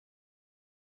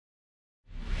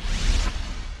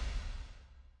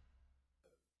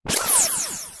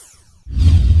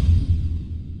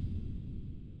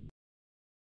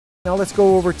Now let's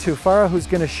go over to Farah, who's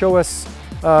going to show us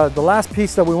the last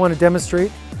piece that we want to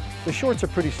demonstrate. The shorts are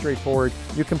pretty straightforward.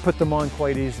 You can put them on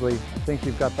quite easily. I think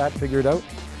you've got that figured out.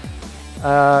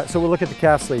 So we'll look at the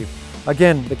calf sleeve.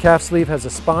 Again, the calf sleeve has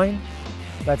a spine.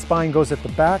 That spine goes at the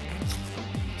back.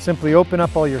 Simply open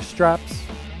up all your straps.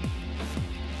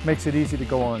 Makes it easy to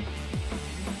go on.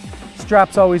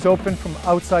 Straps always open from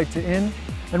outside to in.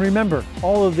 And remember,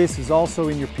 all of this is also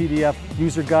in your PDF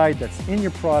user guide that's in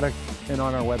your product and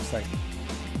on our website.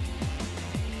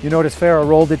 You notice Farah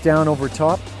rolled it down over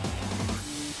top.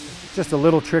 Just a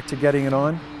little trick to getting it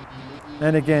on.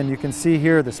 And again, you can see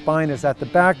here the spine is at the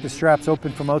back, the straps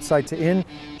open from outside to in.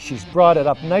 She's brought it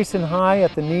up nice and high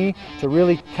at the knee to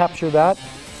really capture that.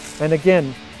 And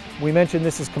again, we mentioned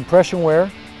this is compression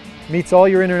wear, meets all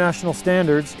your international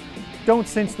standards. Don't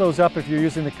cinch those up if you're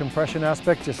using the compression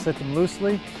aspect, just sit them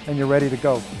loosely and you're ready to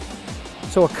go.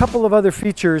 So a couple of other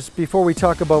features before we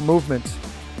talk about movement.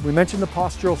 We mentioned the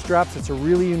postural straps. It's a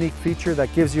really unique feature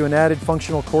that gives you an added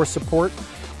functional core support.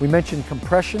 We mentioned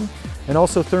compression and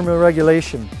also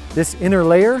thermoregulation. This inner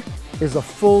layer is a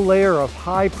full layer of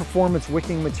high performance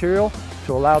wicking material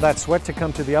to allow that sweat to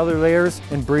come to the other layers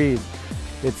and breathe.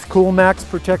 It's Cool Max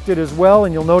protected as well,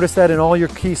 and you'll notice that in all your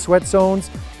key sweat zones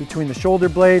between the shoulder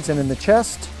blades and in the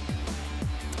chest,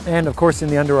 and of course in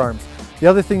the underarms. The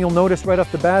other thing you'll notice right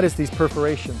off the bat is these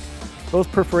perforations. Those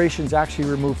perforations actually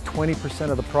remove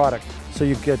 20% of the product, so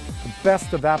you get the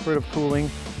best evaporative cooling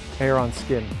hair on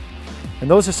skin. And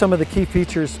those are some of the key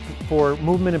features for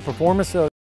movement and performance.